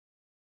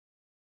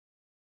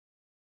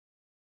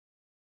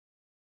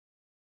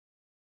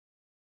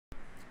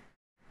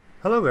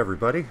Hello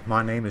everybody,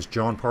 my name is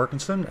John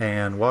Parkinson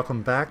and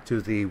welcome back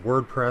to the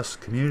WordPress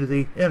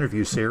Community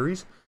Interview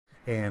Series.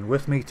 And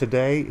with me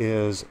today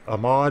is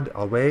Ahmad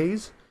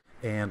Awais.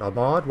 And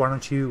Ahmad, why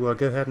don't you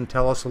go ahead and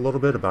tell us a little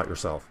bit about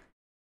yourself?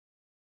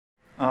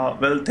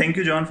 Well, thank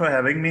you, John, for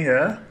having me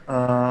here.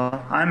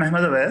 I'm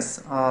Ahmad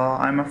Awais.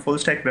 I'm a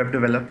full-stack web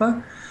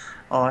developer.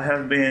 I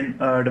have been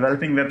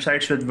developing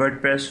websites with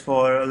WordPress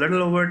for a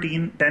little over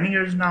 10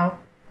 years now.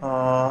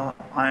 I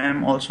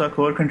am also a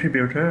core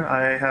contributor.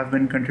 I have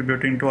been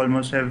contributing to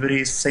almost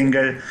every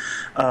single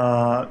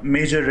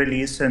major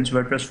release since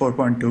WordPress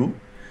 4.2.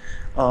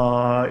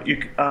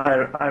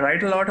 I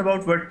write a lot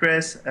about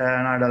WordPress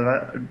and I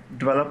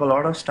develop a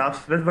lot of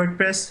stuff with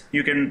WordPress.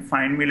 You can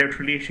find me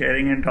literally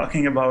sharing and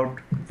talking about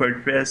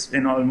WordPress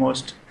in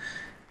almost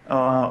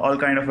all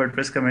kind of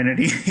WordPress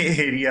community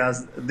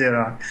areas there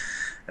are.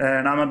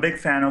 And I'm a big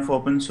fan of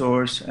open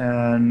source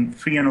and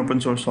free and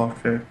open source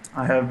software.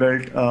 I have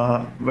built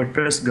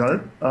WordPress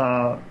Gulp,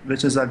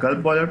 which is a Gulp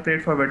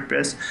boilerplate for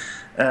WordPress,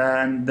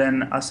 and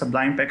then a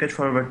Sublime package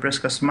for WordPress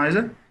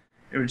customizer,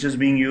 which is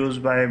being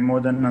used by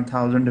more than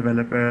 1,000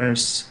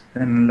 developers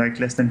in like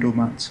less than 2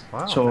 months.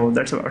 Wow, So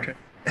that's about it.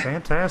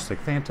 fantastic,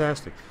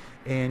 fantastic.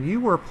 And you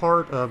were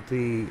part of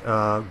the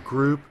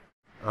group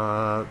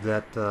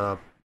that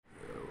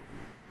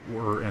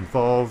were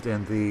involved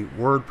in the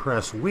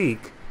WordPress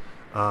Week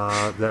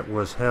that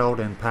was held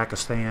in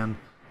Pakistan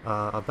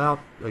about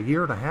a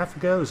year and a half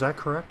ago. Is that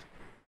correct?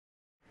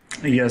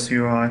 Yes,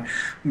 you are.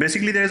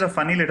 Basically, there is a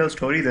funny little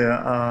story there.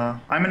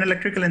 I'm an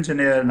electrical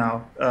engineer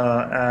now,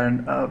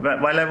 and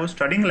while I was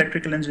studying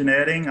electrical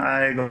engineering,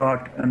 I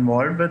got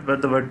involved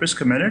with the WordPress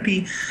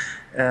community,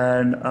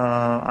 and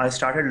I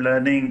started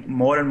learning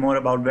more and more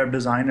about web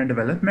design and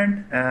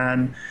development.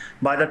 And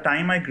by the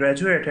time I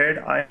graduated,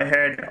 I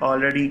had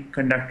already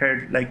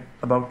conducted like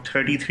about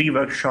 33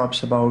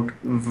 workshops about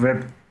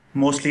web,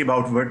 mostly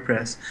about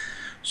WordPress.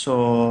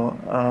 So,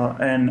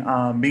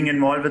 being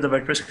involved with the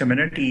WordPress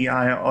community,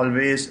 I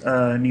always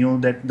knew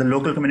that the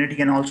local community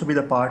can also be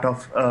the part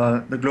of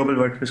the global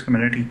WordPress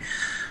community.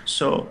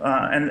 So,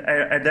 and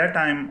at that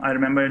time, I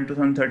remember in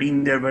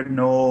 2013, there were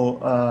no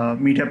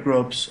meetup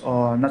groups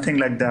or nothing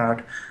like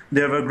that.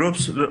 There were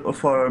groups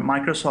for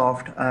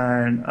Microsoft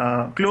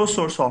and closed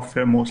source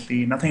software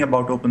mostly, nothing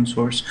about open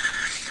source.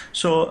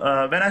 So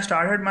when I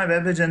started my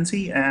web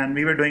agency and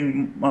we were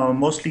doing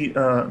mostly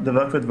the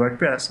work with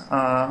WordPress,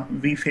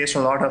 we faced a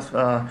lot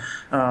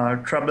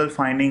of trouble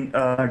finding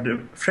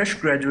fresh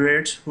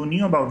graduates who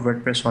knew about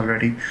WordPress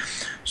already.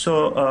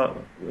 So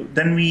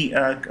then we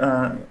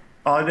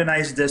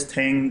organized this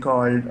thing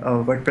called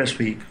WordPress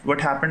Week.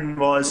 What happened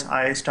was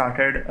I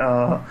started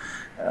a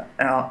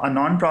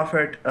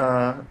non-profit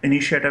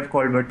initiative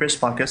called WordPress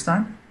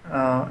Pakistan.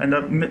 And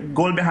the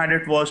goal behind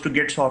it was to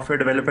get software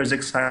developers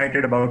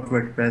excited about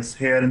WordPress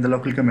here in the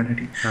local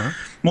community.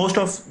 Most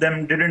of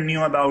them didn't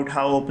know about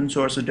how open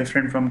source is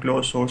different from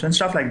closed source and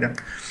stuff like that.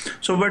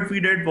 So what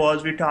we did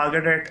was we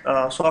targeted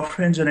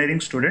software engineering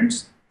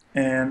students,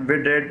 and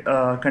we did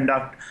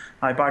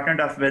I partnered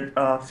up with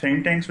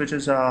Think Tanks, which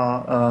is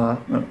a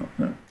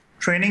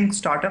training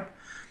startup.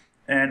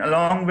 And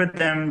along with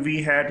them,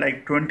 we had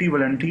like 20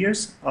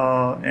 volunteers,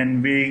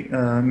 and we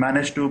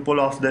managed to pull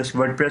off this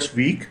WordPress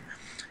Week.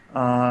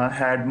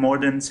 Had more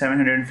than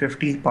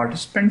 750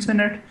 participants in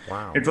it.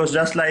 Wow. It was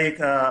just like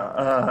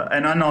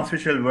an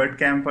unofficial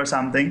WordCamp or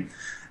something.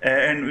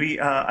 And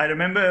I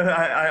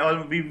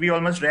remember we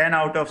almost ran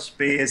out of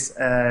space,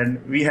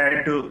 and we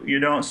had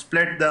to,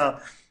 split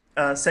the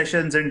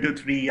sessions into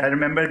three. I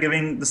remember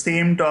giving the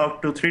same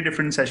talk to 3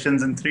 different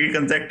sessions in 3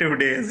 consecutive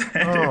days.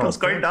 And it was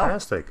quite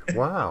fantastic. tough.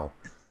 Wow.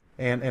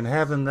 And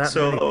having that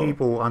many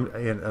people,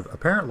 and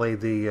apparently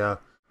the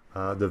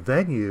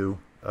venue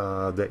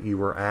that you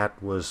were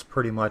at was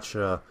pretty much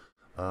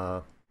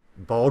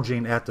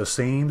bulging at the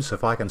seams,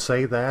 if I can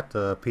say that.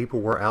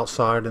 People were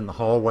outside in the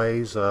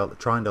hallways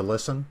trying to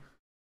listen.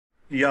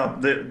 Yeah,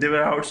 they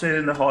were outside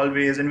in the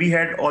hallways, and we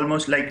had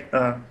almost like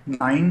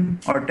 9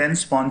 or 10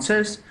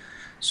 sponsors.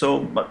 So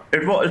but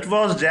it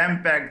was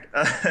jam-packed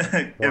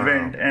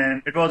event,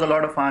 and it was a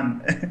lot of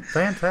fun.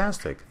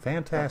 Fantastic,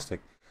 fantastic.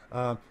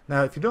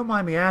 Now, if you don't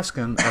mind me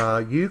asking,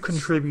 you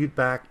contribute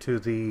back to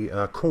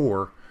the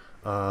core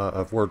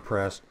of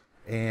WordPress,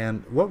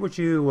 and what would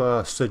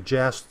you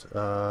suggest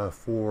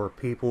for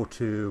people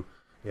to,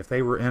 if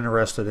they were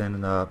interested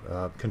in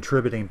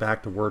contributing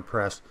back to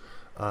WordPress,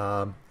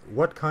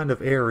 what kind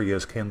of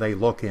areas can they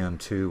look in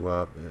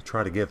to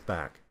try to give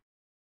back?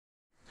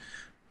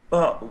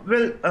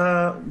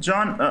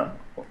 John,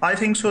 I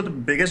think so. The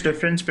biggest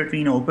difference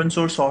between open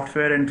source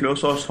software and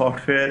closed source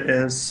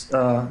software is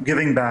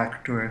giving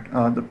back to it.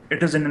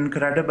 It is an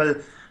incredible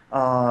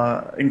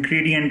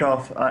ingredient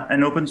of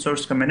an open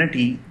source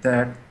community,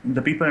 that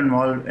the people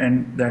involved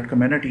in that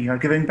community are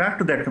giving back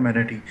to that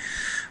community.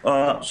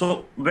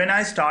 So when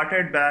I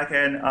started back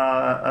in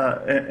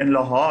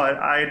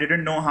Lahore, I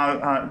didn't know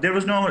how. There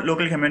was no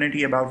local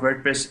community about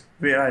WordPress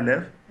where I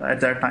live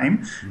at that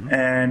time,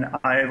 and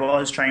I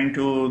was trying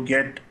to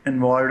get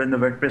involved in the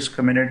WordPress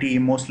community,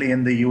 mostly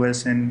in the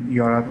US and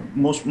Europe.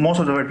 Most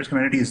of the WordPress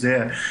community is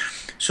there.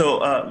 So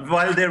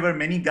while there were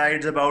many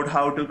guides about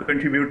how to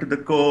contribute to the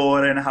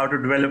core and how to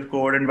develop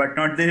code and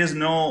whatnot, there is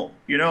no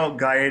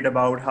guide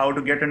about how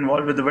to get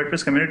involved with the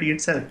WordPress community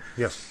itself.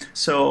 Yes.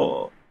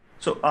 So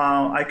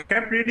I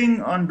kept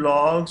reading on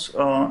blogs,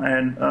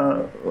 and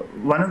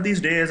one of these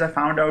days I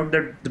found out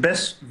that the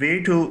best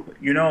way to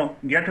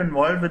get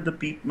involved with the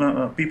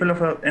people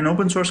of an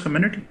open source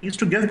community is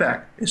to give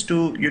back, is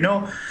to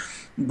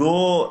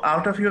go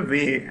out of your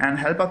way and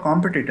help a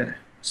competitor,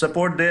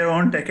 support their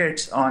own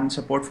tickets on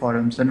support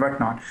forums and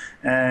whatnot,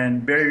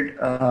 and build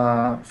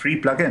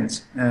free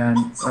plugins, and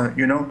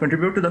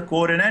contribute to the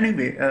core in any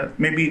way.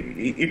 Maybe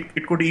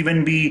it could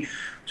even be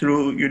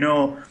through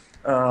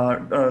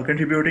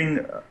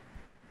contributing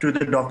to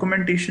the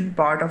documentation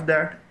part of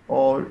that,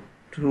 or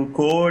through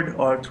code,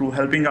 or through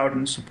helping out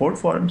in support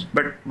forums.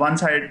 But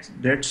once I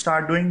did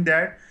start doing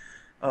that,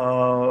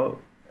 I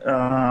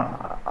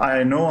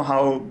know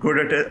how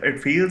good it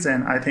feels,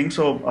 and I think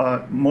so.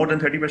 More than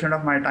 30%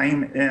 of my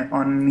time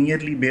on a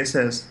yearly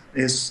basis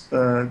is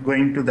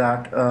going to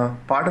that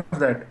part of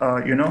that,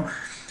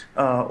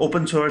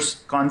 open source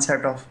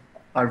concept of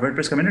our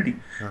WordPress community,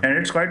 and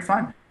it's quite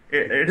fun.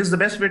 It is the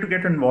best way to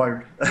get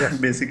involved, yes.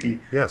 Basically.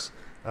 Yes.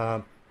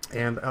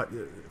 And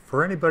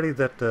for anybody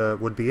that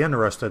would be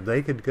interested,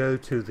 they could go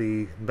to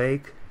the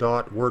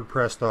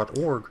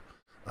make.wordpress.org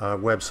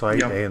website,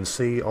 yep, and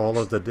see all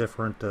of the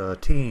different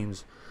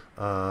teams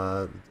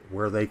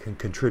where they can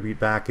contribute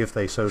back if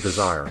they so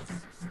desire.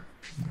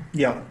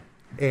 Yeah.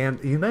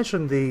 And you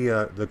mentioned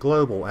the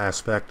global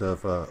aspect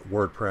of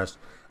WordPress,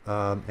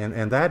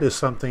 and that is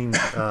something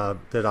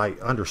that I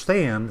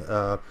understand,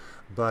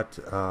 but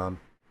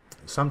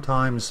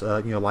sometimes,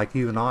 like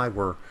you and I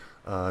were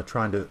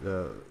trying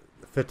to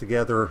fit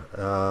together,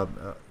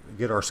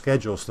 get our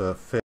schedules to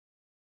fit.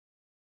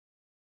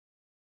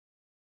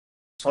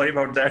 Sorry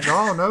about that.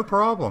 No, no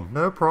problem.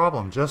 No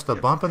problem. Just a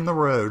bump in the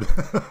road.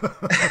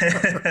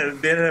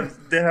 There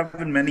have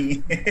been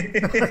many.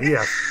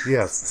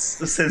 Yes.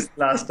 Since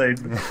last time.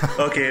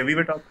 Okay, we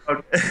were talking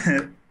about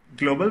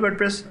global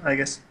WordPress, I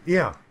guess.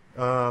 Yeah.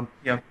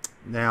 Yeah.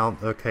 Now,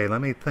 okay,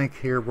 let me think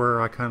here where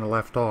I kind of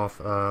left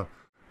off.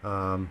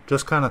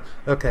 Just kind of,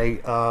 okay,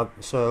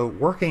 so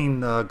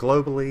working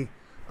globally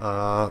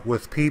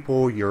with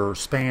people, you're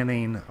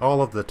spanning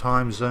all of the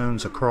time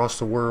zones across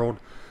the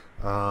world.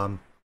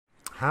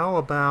 How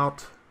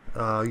about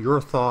your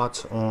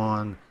thoughts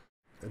on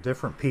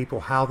different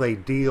people, how they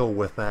deal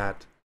with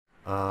that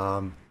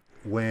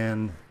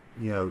when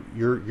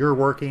you're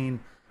working,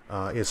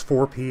 it's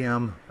 4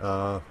 p.m.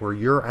 Where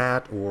you're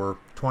at, or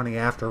 20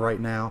 after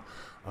right now,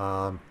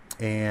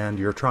 and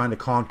you're trying to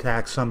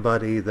contact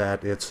somebody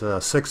that it's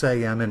 6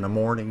 a.m. in the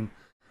morning.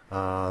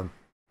 How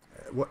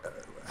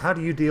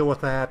do you deal with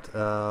that?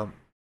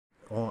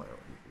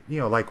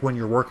 Like when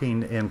you're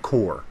working in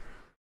core.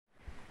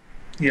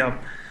 Yeah.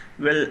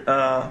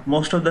 Well,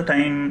 most of the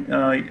time,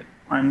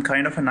 I'm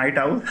kind of a night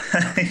owl.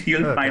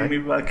 You'll find me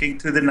working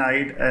through the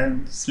night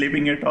and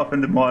sleeping it off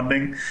in the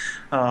morning.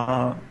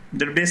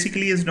 There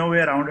basically is no way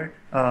around it.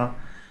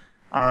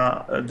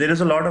 There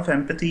is a lot of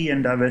empathy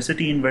and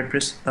diversity in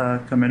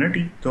WordPress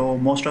community, though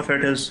most of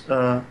it is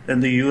in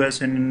the US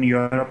and in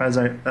Europe, as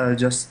I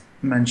just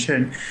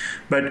mentioned.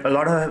 But a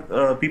lot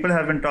of people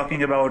have been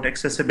talking about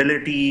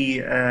accessibility,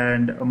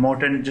 and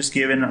Morten just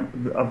gave in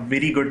a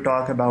very good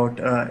talk about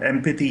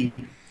empathy.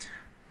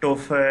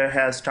 Topher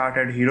has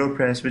started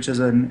HeroPress, which is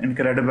an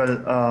incredible,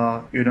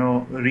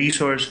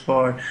 resource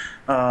for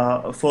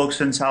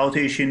folks in South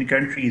Asian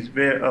countries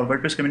where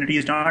WordPress community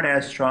is not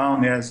as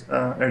strong as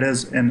it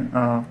is in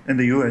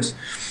the US.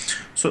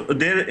 So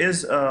there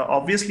is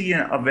obviously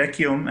a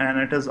vacuum, and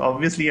it is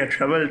obviously a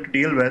trouble to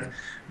deal with.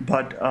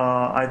 But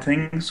I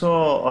think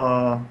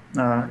so.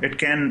 It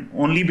can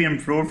only be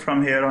improved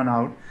from here on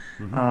out.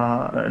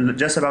 Mm-hmm.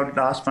 Just about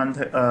last month,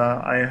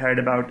 I heard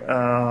about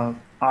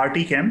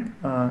RTCamp.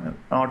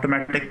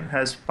 Automatic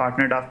has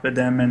partnered up with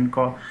them, and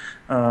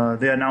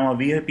they are now a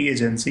VIP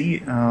agency,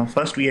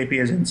 first VIP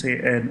agency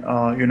in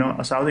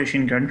a South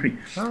Asian country.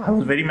 Oh. I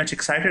was very much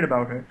excited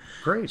about it.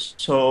 Great.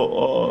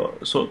 So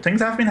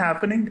things have been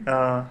happening.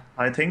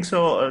 I think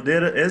so.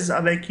 There is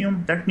a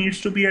vacuum that needs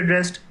to be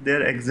addressed.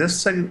 There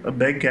exists a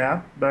big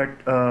gap, but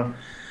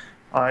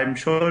I'm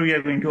sure we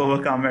are going to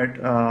overcome it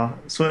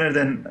sooner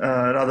than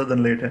rather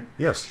than later.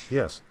 Yes.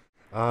 Yeah.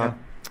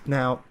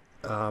 Now.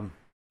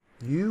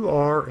 You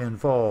are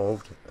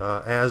involved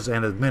as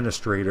an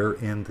administrator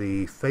in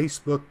the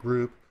Facebook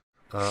group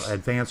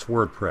Advanced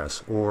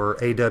WordPress, or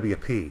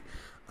AWP.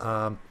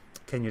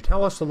 Can you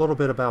tell us a little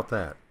bit about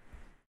that?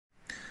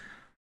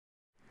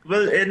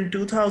 Well, in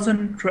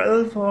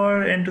 2012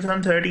 or in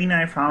 2013,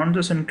 I found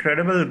this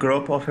incredible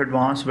group of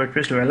advanced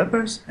WordPress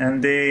developers,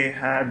 and they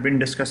had been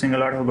discussing a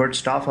lot of good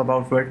stuff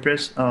about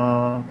WordPress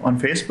on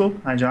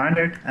Facebook. I joined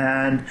it,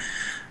 and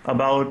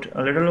about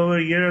a little over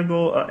a year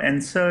ago,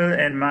 Ansel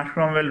and Matt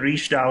Cromwell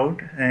reached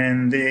out,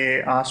 and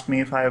they asked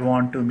me if I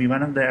want to be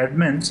one of the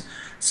admins.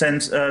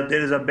 Since there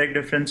is a big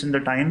difference in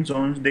the time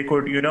zones, they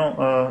could,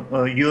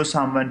 use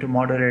someone to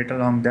moderate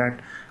along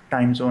that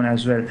time zone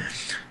as well.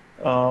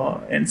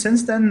 And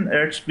since then,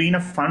 it's been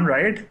a fun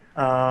ride.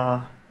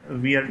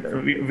 We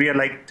are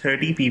like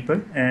 30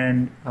 people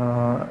and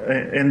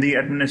in the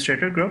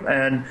administrator group,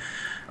 and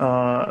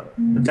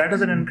that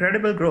is an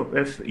incredible group.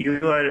 If you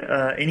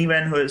are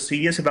anyone who is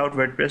serious about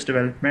WordPress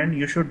development,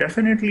 you should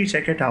definitely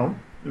check it out.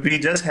 We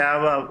just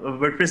have a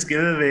WordPress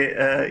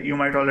giveaway you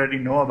might already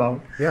know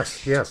about.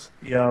 Yes, yes.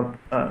 Yeah,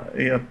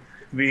 yeah.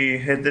 We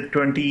hit the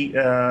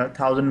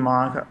 20,000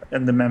 mark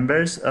in the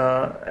members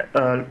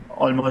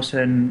almost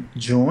in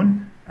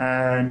June.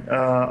 And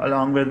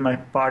along with my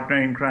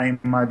partner in crime,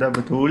 Mada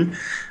Batul,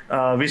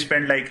 we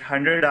spent like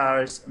 100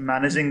 hours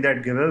managing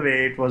that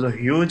giveaway. It was a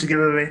huge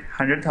giveaway,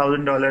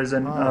 $100,000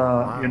 in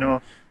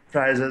Wow.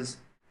 prizes.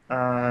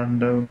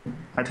 And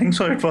I think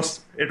so. It was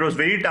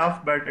very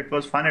tough, but it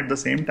was fun at the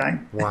same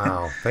time.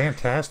 Wow,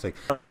 fantastic.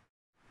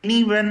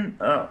 Anyone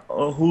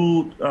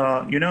who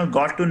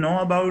got to know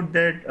about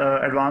that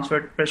advanced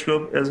WordPress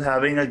group is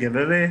having a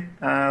giveaway,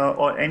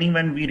 or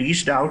anyone we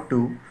reached out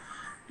to,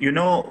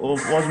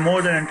 was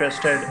more than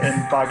interested in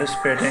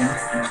participating.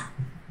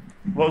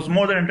 With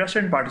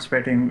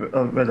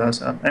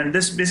us, and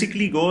this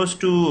basically goes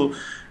to,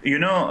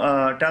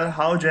 tell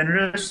how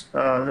generous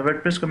the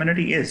WordPress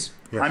community is.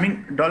 I Yes.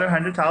 mean,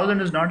 $100,000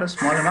 is not a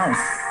small amount.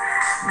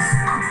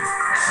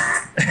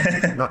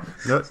 Not,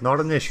 no, not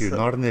an issue. So,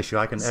 Not an issue.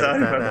 I can edit sorry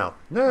that for that. out.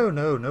 No,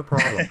 no, no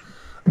problem.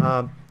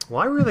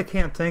 Well, I really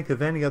can't think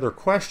of any other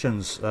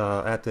questions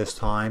at this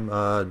time.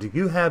 Do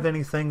you have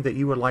anything that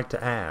you would like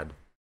to add?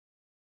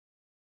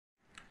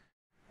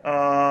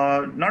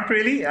 Not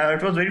really.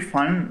 It was very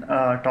fun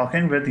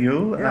talking with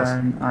you, Yes.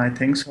 and I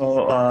think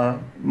so.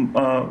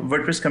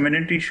 WordPress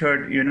community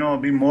should,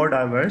 be more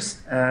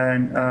diverse,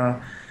 and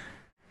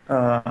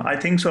I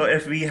think so.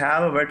 If we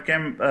have a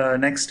WordCamp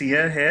next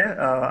year here,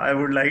 I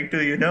would like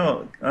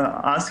to,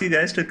 ask you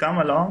guys to come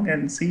along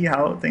and see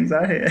how things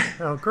are here.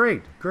 Oh,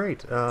 great, great.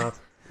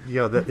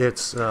 That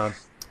it's.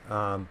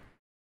 Um,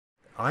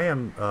 I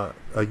am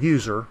a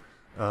user,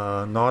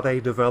 not a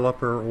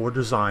developer or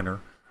designer,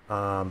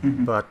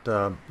 but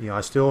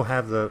I still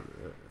have the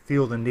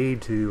feel the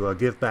need to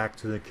give back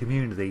to the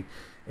community,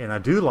 and I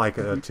do like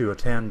to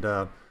attend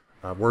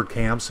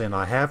WordCamps, and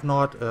I have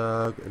not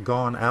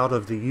gone out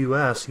of the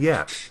U.S.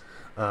 yet.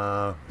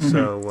 So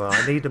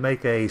I need to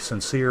make a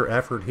sincere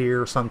effort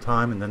here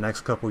sometime in the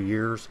next couple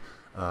years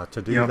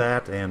to do Yep.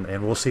 that,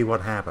 and we'll see what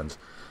happens.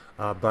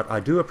 But I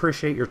do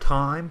appreciate your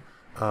time,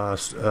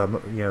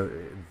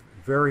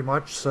 very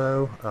much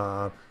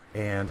so,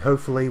 and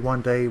hopefully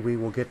one day we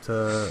will get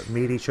to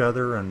meet each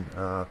other and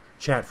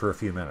chat for a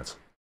few minutes.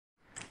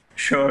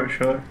 Sure,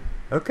 sure.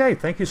 Okay,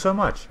 thank you so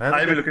much.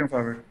 I'll be looking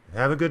forward.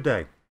 Have a good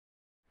day.